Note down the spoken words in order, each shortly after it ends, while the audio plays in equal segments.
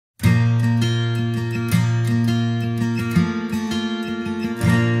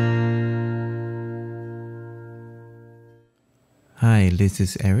this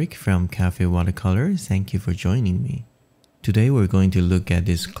is Eric from Cafe Watercolor. Thank you for joining me. Today we're going to look at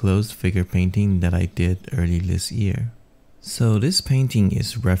this closed figure painting that I did early this year. So this painting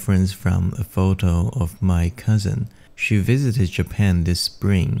is referenced from a photo of my cousin. She visited Japan this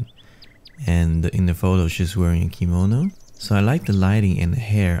spring, and in the photo she's wearing a kimono. So I like the lighting and the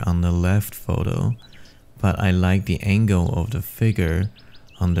hair on the left photo, but I like the angle of the figure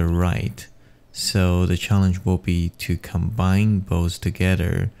on the right. So the challenge will be to combine both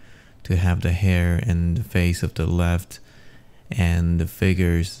together to have the hair and the face of the left and the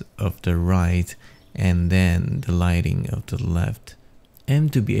figures of the right and then the lighting of the left.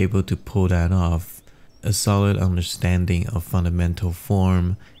 And to be able to pull that off, a solid understanding of fundamental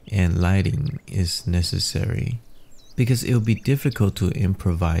form and lighting is necessary. Because it will be difficult to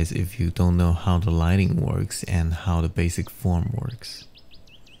improvise if you don't know how the lighting works and how the basic form works.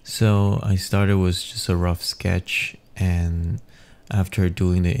 So I started with just a rough sketch, and after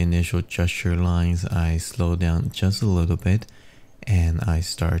doing the initial gesture lines, I slowed down just a little bit and I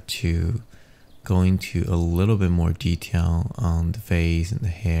start to go into a little bit more detail on the face and the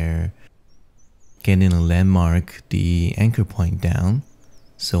hair, getting a landmark, the anchor point down,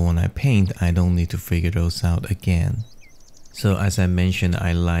 so when I paint I don't need to figure those out again. So as I mentioned,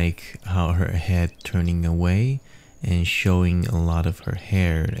 I like how her head turning away and showing a lot of her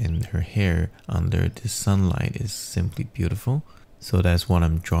hair, and her hair under the sunlight is simply beautiful. So that's what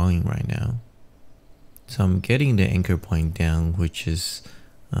I'm drawing right now. So I'm getting the anchor point down, which is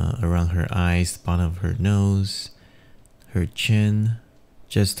around her eyes, the bottom of her nose, her chin,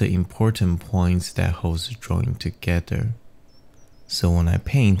 just the important points that holds the drawing together. So when I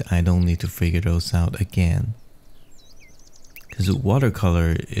paint, I don't need to figure those out again. Because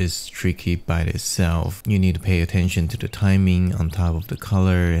watercolor is tricky by itself. You need to pay attention to the timing on top of the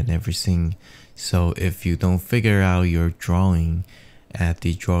color and everything. So if you don't figure out your drawing at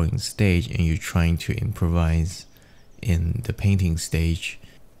the drawing stage and you're trying to improvise in the painting stage,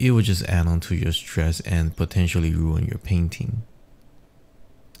 it will just add on to your stress and potentially ruin your painting.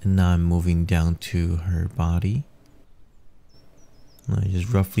 And now I'm moving down to her body. I'm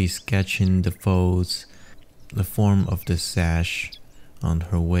just roughly sketching the folds, the form of the sash on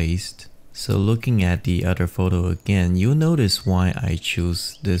her waist. So looking at the other photo again, you'll notice why I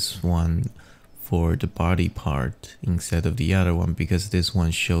choose this one for the body part instead of the other one, because this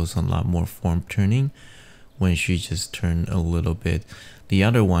one shows a lot more form turning when she just turned a little bit. The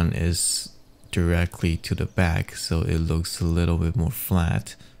other one is directly to the back, so it looks a little bit more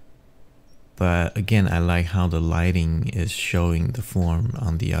flat. But again, I like how the lighting is showing the form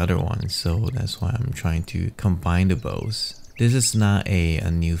on the other one, so that's why I'm trying to combine the both. This is not a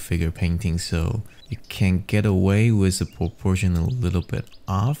new figure painting, so you can get away with the proportion a little bit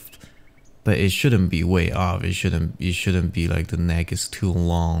off, but it shouldn't be way off. It shouldn't be like the neck is too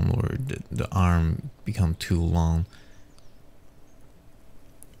long or the arm become too long.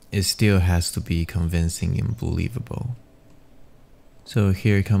 It still has to be convincing and believable. So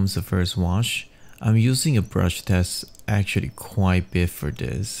here comes the first wash. I'm using a brush that's actually quite big for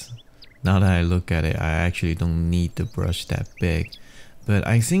this. Now that I look at it, I actually don't need the brush that big. But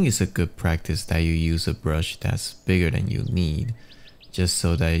I think it's a good practice that you use a brush that's bigger than you need, just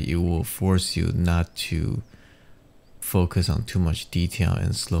so that it will force you not to focus on too much detail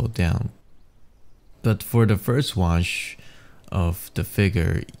and slow down. But for the first wash of the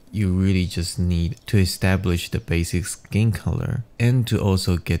figure, you really just need to establish the basic skin color and to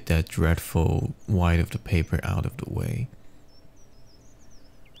also get that dreadful white of the paper out of the way.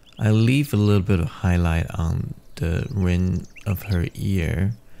 I leave a little bit of highlight on the rim of her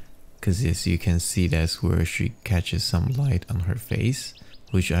ear, because as you can see, that's where she catches some light on her face,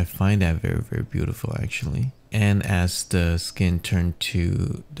 which I find that very, very beautiful actually. And as the skin turned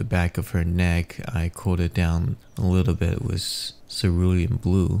to the back of her neck, I coated down a little bit with cerulean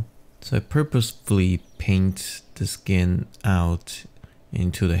blue. So I purposefully paint the skin out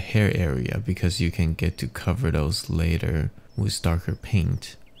into the hair area because you can get to cover those later with darker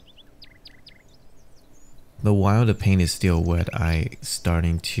paint. But while the paint is still wet, I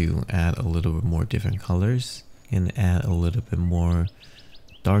starting to add a little bit more different colors and add a little bit more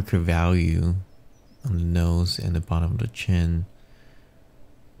darker value on the nose and the bottom of the chin.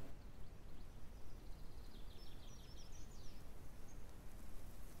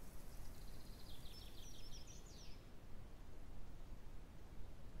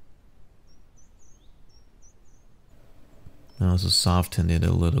 I also softened it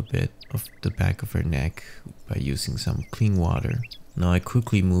a little bit of the back of her neck by using some clean water. Now I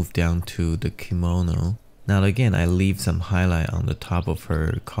quickly moved down to the kimono. Now again, I leave some highlight on the top of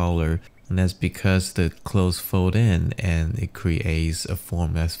her collar And that's because the clothes fold in and it creates a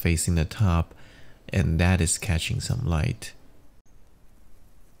form that's facing the top, and that is catching some light.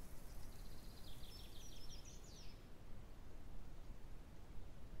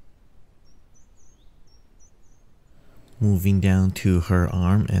 Moving down to her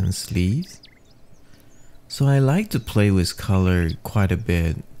arm and sleeves. So I like to play with color quite a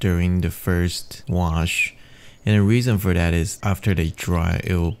bit during the first wash. And the reason for that is after they dry,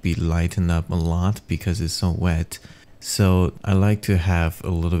 it will be lightened up a lot because it's so wet. So I like to have a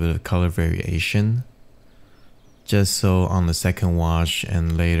little bit of color variation, just so on the second wash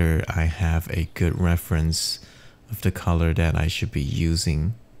and later I have a good reference of the color that I should be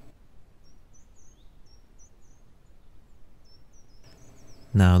using.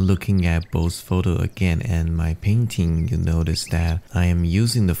 Now looking at both photo again and my painting, you notice that I am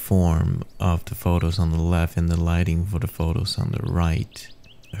using the form of the photos on the left and the lighting for the photos on the right.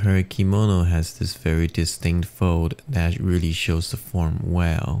 Her kimono has this very distinct fold that really shows the form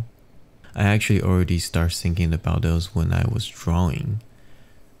well. I actually already started thinking about those when I was drawing.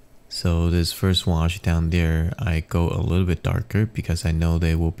 So this first wash down there, I go a little bit darker because I know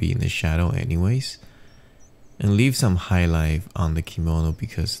they will be in the shadow anyways. And leave some highlight on the kimono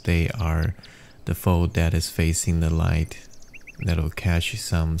because they are the fold that is facing the light that will catch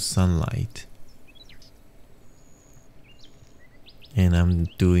some sunlight. And I'm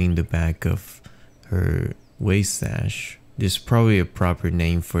doing the back of her waist sash. There's probably a proper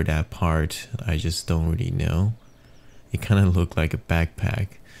name for that part, I just don't really know. It kind of looked like a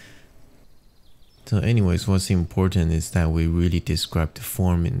backpack. So anyways, what's important is that we really describe the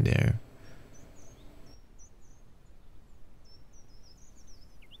form in there.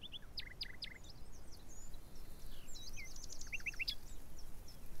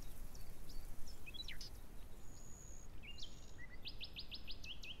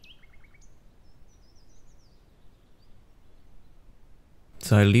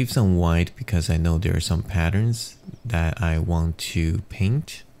 So I leave some white because I know there are some patterns that I want to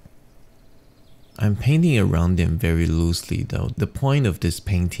paint. I'm painting around them very loosely though. The point of this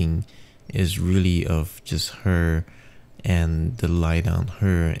painting is really of just her and the light on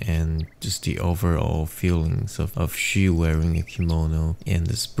her and just the overall feelings of she wearing a kimono in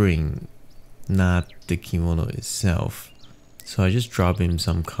the spring, not the kimono itself. So I just drop in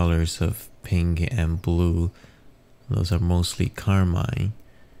some colors of pink and blue. Those are mostly carmine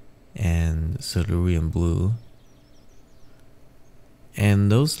and cerulean blue.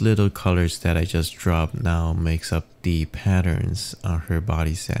 And those little colors that I just dropped now makes up the patterns on her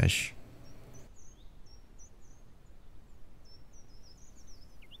body sash.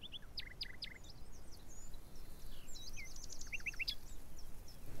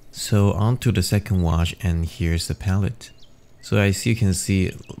 So on to the second wash, and here's the palette. So as you can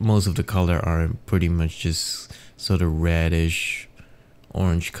see, most of the color are pretty much just sort of reddish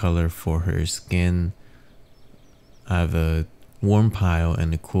orange color for her skin. I have a warm pile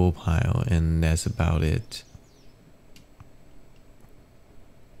and a cool pile, and that's about it.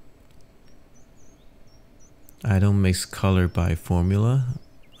 I don't mix color by formula.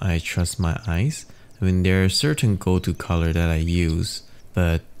 I trust my eyes. I mean, there are certain go-to color that I use,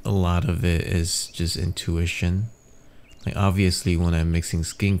 but a lot of it is just intuition. Like obviously when I'm mixing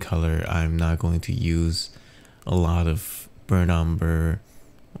skin color, I'm not going to use a lot of burnt umber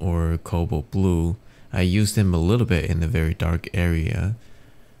or cobalt blue. I use them a little bit in a very dark area,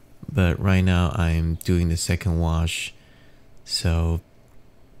 but right now I'm doing the second wash, so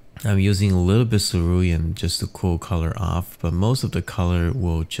I'm using a little bit cerulean just to cool color off, but most of the color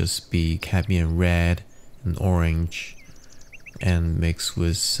will just be cadmium red and orange and mixed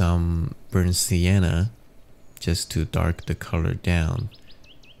with some burnt sienna just to dark the color down,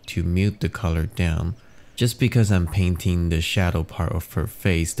 to mute the color down. Just because I'm painting the shadow part of her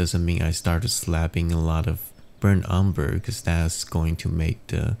face doesn't mean I started slapping a lot of burnt umber, because that's going to make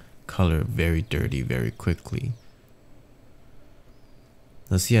the color very dirty very quickly.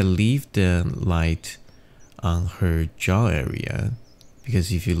 Now see, I leave the light on her jaw area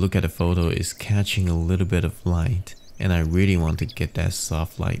because if you look at the photo, it's catching a little bit of light and I really want to get that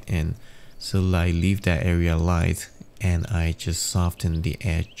soft light in. So I leave that area light and I just soften the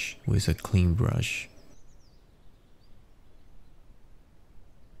edge with a clean brush.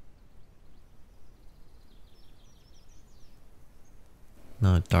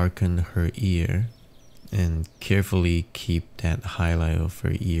 Now darken her ear and carefully keep that highlight of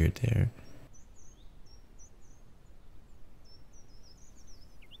her ear there.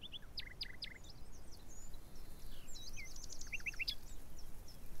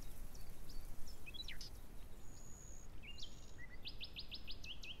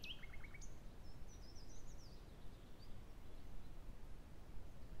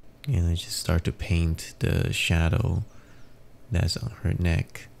 And I just start to paint the shadow that's on her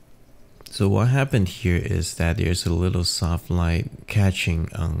neck. So what happened here is that there's a little soft light catching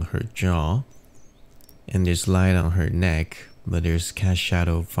on her jaw, and there's light on her neck, but there's cast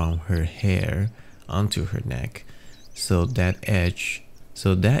shadow from her hair onto her neck. So that edge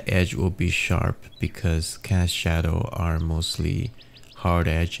will be sharp because cast shadow are mostly hard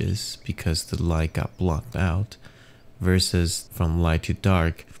edges because the light got blocked out, versus from light to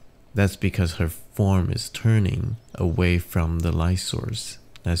dark, that's because her form is turning away from the light source.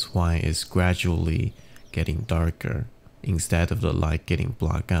 That's why it's gradually getting darker instead of the light getting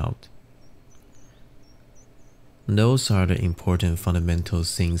blocked out. Those are the important fundamental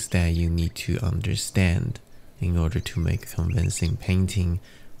things that you need to understand in order to make a convincing painting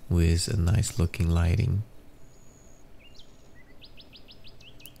with a nice looking lighting.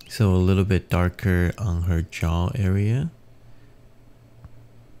 So a little bit darker on her jaw area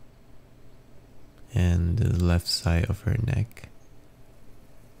and the left side of her neck.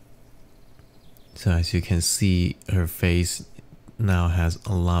 So as you can see, her face now has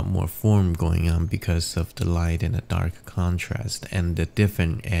a lot more form going on because of the light and the dark contrast and the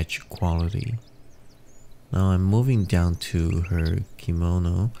different edge quality. Now I'm moving down to her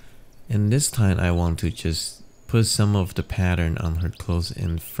kimono, and this time I want to just put some of the pattern on her clothes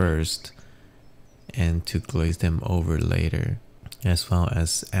in first and to glaze them over later, as well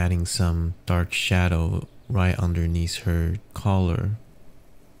as adding some dark shadow right underneath her collar.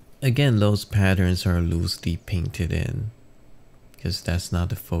 Again, those patterns are loosely painted in because that's not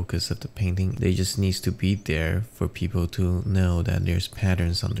the focus of the painting. They just need to be there for people to know that there's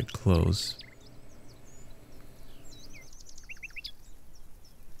patterns on their clothes.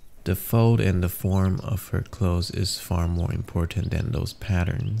 The fold and the form of her clothes is far more important than those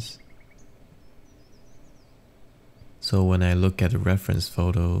patterns. So when I look at the reference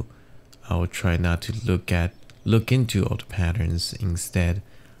photo, I will try not to look into all the patterns. Instead,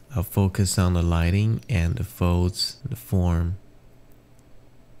 I'll focus on the lighting and the folds, the form.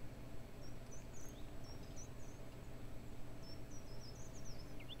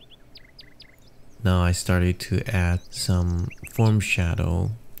 Now I started to add some form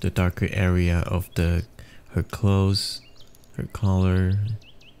shadow, the darker area of her clothes, her collar.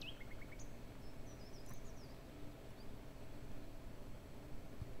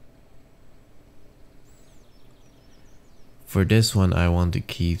 For this one, I want to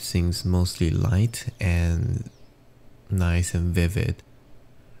keep things mostly light and nice and vivid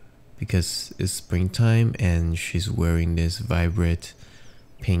because it's springtime and she's wearing this vibrant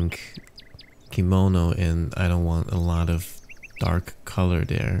pink kimono, and I don't want a lot of dark color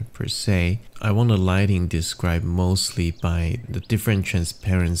there per se. I want the lighting described mostly by the different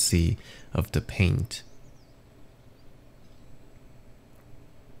transparency of the paint.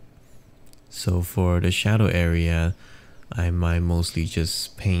 So for the shadow area, I might mostly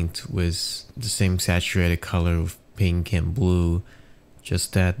just paint with the same saturated color of pink and blue,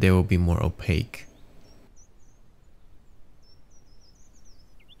 just that they will be more opaque.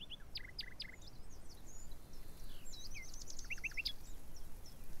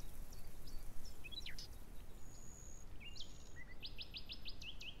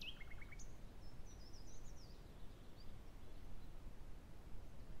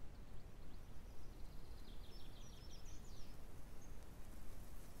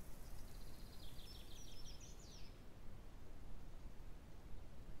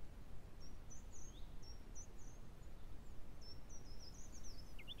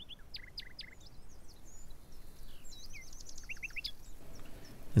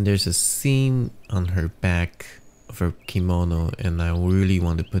 And there's a seam on her back of her kimono, and I really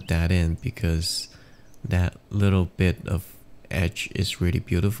want to put that in because that little bit of edge is really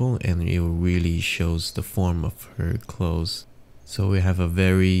beautiful and it really shows the form of her clothes. So we have a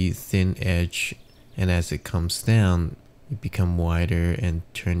very thin edge, and as it comes down, it becomes wider and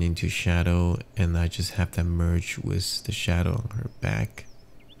turn into shadow, and I just have that merge with the shadow on her back.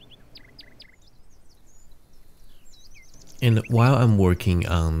 And while I'm working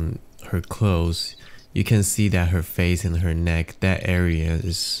on her clothes, you can see that her face and her neck, that area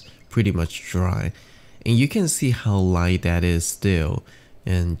is pretty much dry. And you can see how light that is still.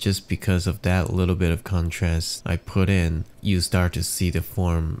 And just because of that little bit of contrast I put in, you start to see the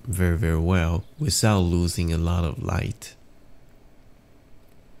form very, very well without losing a lot of light.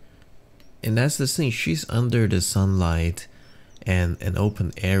 And that's the thing, she's under the sunlight and an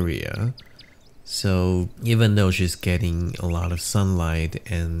open area. So even though she's getting a lot of sunlight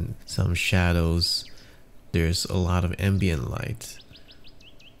and some shadows, there's a lot of ambient light.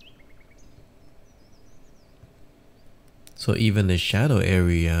 So even the shadow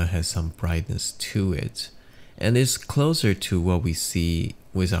area has some brightness to it. And it's closer to what we see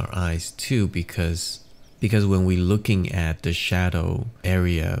with our eyes too, because when we're looking at the shadow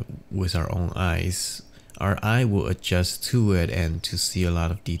area with our own eyes, our eye will adjust to it and to see a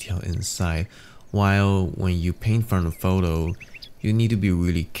lot of detail inside. While when you paint from a photo, you need to be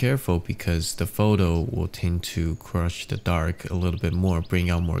really careful because the photo will tend to crush the dark a little bit more,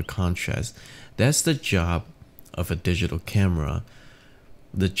 bring out more contrast. That's the job of a digital camera.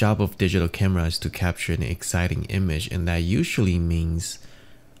 The job of digital camera is to capture an exciting image, and that usually means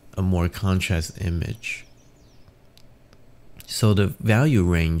a more contrast image. So the value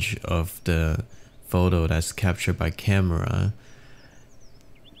range of the photo that's captured by camera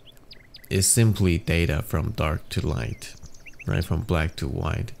is simply data from dark to light, right? From black to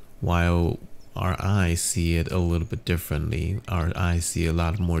white. While our eyes see it a little bit differently. Our eyes see a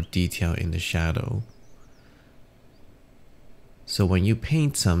lot more detail in the shadow. So when you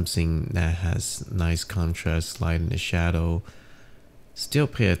paint something that has nice contrast, light in the shadow, still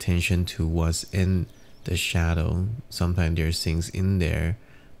pay attention to what's in the shadow. Sometimes there's things in there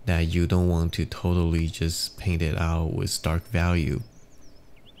that you don't want to totally just paint it out with dark value.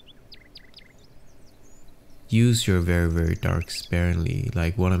 Use your very dark sparingly.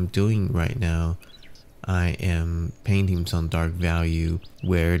 Like what I'm doing right now, I am painting some dark value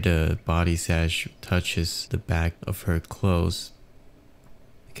where the body sash touches the back of her clothes,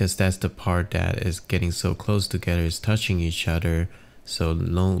 because that's the part that is getting so close together, is touching each other, so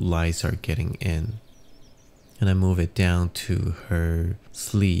no lights are getting in. And I move it down to her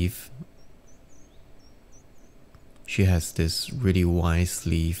sleeve. She has this really wide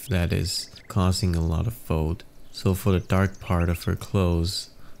sleeve that is causing a lot of fold. So for the dark part of her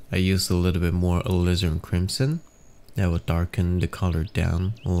clothes, I use a little bit more alizarin crimson that will darken the color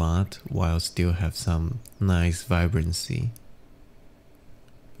down a lot while still have some nice vibrancy.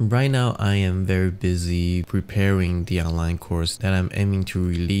 Right now I am very busy preparing the online course that I'm aiming to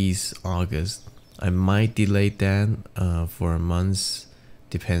release August. I might delay that for a month,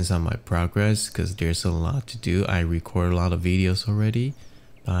 depends on my progress because there's a lot to do. I record a lot of videos already,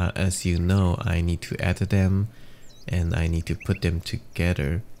 but as you know, I need to edit them and I need to put them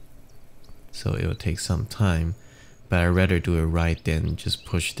together, so it will take some time. But I'd rather do it right than just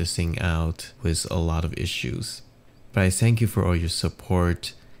push this thing out with a lot of issues. But I thank you for all your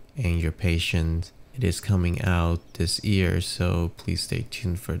support and your patience. It is coming out this year, so please stay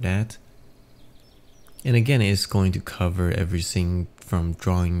tuned for that. And again, it's going to cover everything from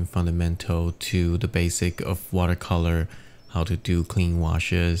drawing fundamental to the basic of watercolor, how to do clean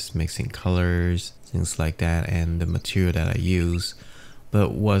washes, mixing colors, things like that, and the material that I use.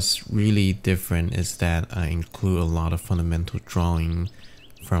 But what's really different is that I include a lot of fundamental drawing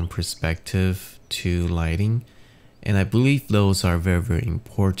from perspective to lighting. And I believe those are very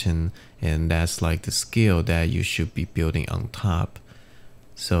important, and that's like the skill that you should be building on top.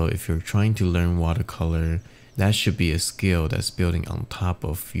 So if you're trying to learn watercolor, that should be a skill that's building on top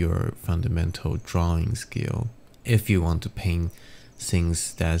of your fundamental drawing skill. If you want to paint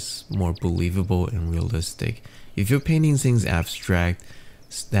things that's more believable and realistic. If you're painting things abstract,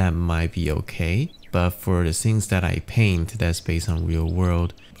 that might be okay. But for the things that I paint that's based on real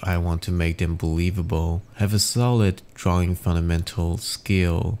world, I want to make them believable, have a solid drawing fundamental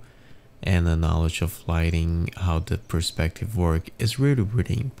skill, and a knowledge of lighting, how the perspective work is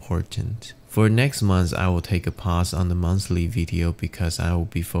really important. For next month, I will take a pause on the monthly video because I will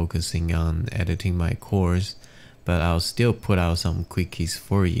be focusing on editing my course, but I'll still put out some quickies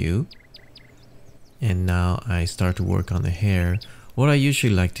for you. And now I start to work on the hair. What I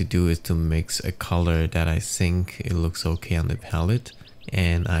usually like to do is to mix a color that I think it looks okay on the palette,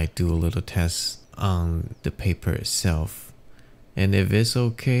 and I do a little test on the paper itself. And if it's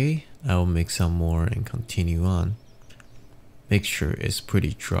okay, I will mix some more and continue on. Make sure it's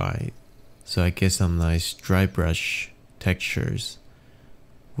pretty dry. So I get some nice dry brush textures,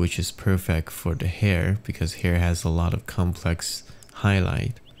 which is perfect for the hair because hair has a lot of complex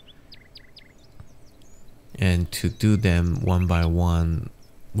highlight. And to do them one by one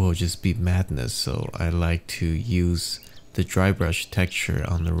will just be madness, so I like to use the dry brush texture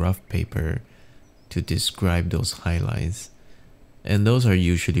on the rough paper to describe those highlights. And those are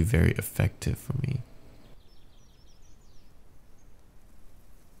usually very effective for me.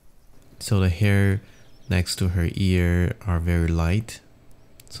 So the hair next to her ear are very light,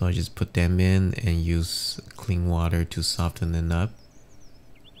 so I just put them in and use clean water to soften them up,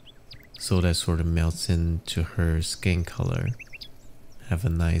 so that sort of melts into her skin color. Have a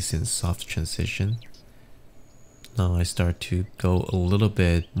nice and soft transition. Now I start to go a little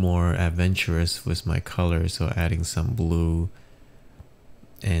bit more adventurous with my colors, so adding some blue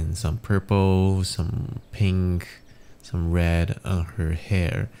and some purple, some pink, some red on her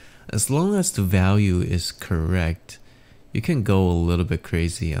hair. As long as the value is correct, you can go a little bit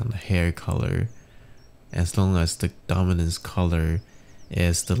crazy on the hair color, as long as the dominance color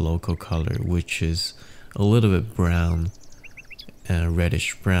is the local color, which is a little bit brown and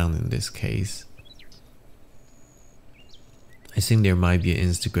reddish brown in this case. I think there might be an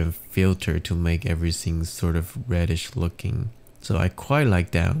Instagram filter to make everything sort of reddish looking. So I quite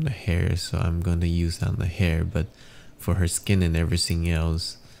like that on the hair, so I'm going to use that on the hair, but for her skin and everything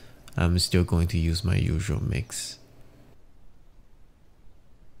else, I'm still going to use my usual mix.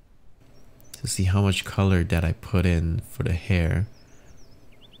 To see how much color that I put in for the hair,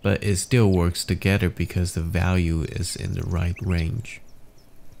 but it still works together because the value is in the right range.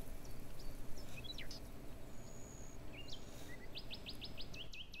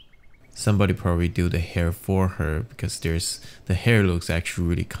 Somebody probably do the hair for her because the hair looks actually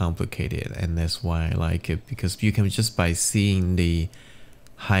really complicated, and that's why I like it, because you can just by seeing the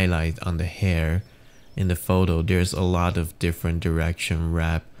highlight on the hair in the photo, there's a lot of different direction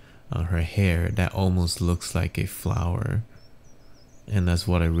wrap on her hair that almost looks like a flower. And that's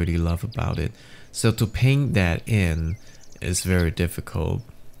what I really love about it. So to paint that in is very difficult.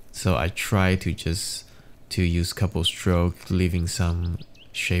 So I try to use couple strokes, leaving some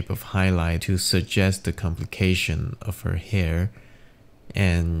shape of highlight to suggest the complication of her hair.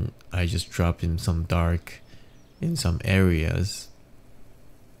 And I just drop in some dark in some areas.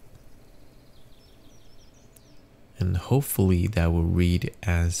 And hopefully that will read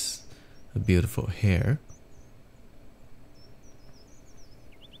as a beautiful hair.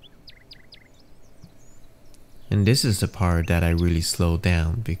 And this is the part that I really slow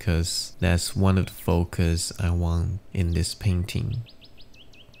down, because that's one of the focus I want in this painting.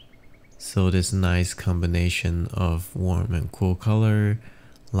 So this nice combination of warm and cool color,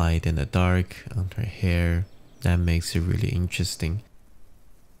 light and the dark on her hair, that makes it really interesting.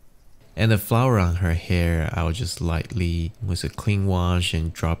 And the flower on her hair, I'll just lightly, with a clean wash,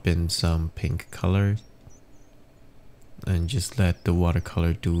 and drop in some pink color. And just let the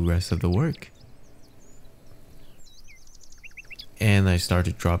watercolor do the rest of the work. And I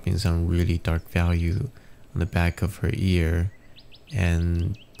started dropping some really dark value on the back of her ear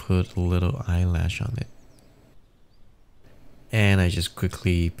and put a little eyelash on it. And I just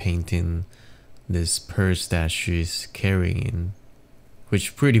quickly paint in this purse that she's carrying,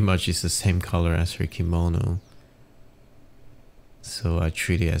 which pretty much is the same color as her kimono. So I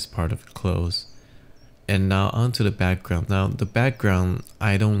treat it as part of the clothes. And now onto the background. Now the background,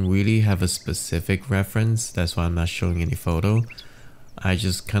 I don't really have a specific reference. That's why I'm not showing any photo. I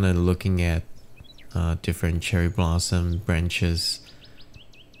just kind of looking at different cherry blossom branches,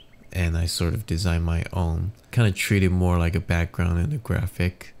 and I sort of design my own. Kind of treat it more like a background in the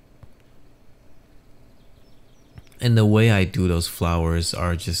graphic. And the way I do those flowers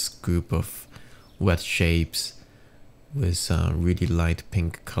are just group of wet shapes with really light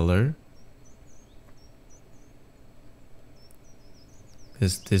pink color.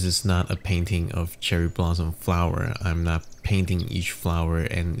 Because this is not a painting of cherry blossom flower. I'm not painting each flower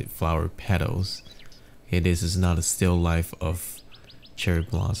and flower petals. Okay, this is not a still life of cherry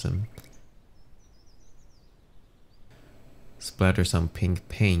blossom. Splatter some pink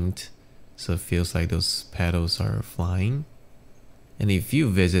paint so it feels like those petals are flying. And if you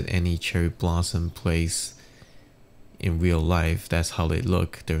visit any cherry blossom place in real life, that's how they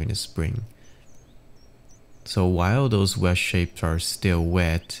look during the spring. So while those wet shapes are still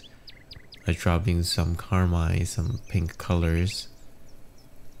wet, I drop in some carmine, some pink colors.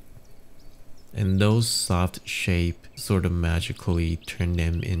 And those soft shapes sort of magically turn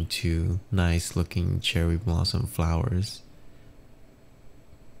them into nice looking cherry blossom flowers.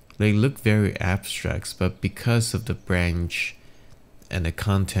 They look very abstract, but because of the branch and the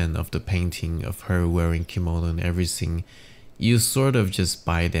content of the painting of her wearing kimono and everything, you sort of just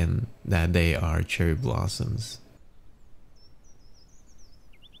buy them that they are cherry blossoms.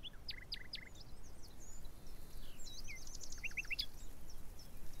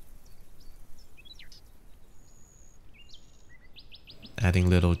 Adding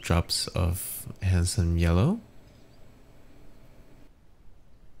little drops of handsome yellow.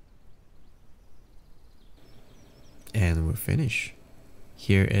 And we're finished.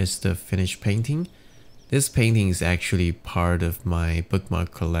 Here is the finished painting. This painting is actually part of my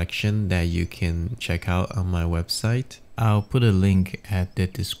bookmark collection that you can check out on my website. I'll put a link at the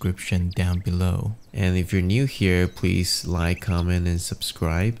description down below. And if you're new here, please like, comment, and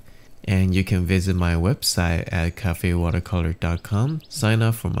subscribe. And you can visit my website at cafewatercolor.com, sign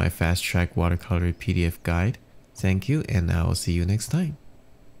up for my Fast Track Watercolor PDF guide. Thank you, and I will see you next time.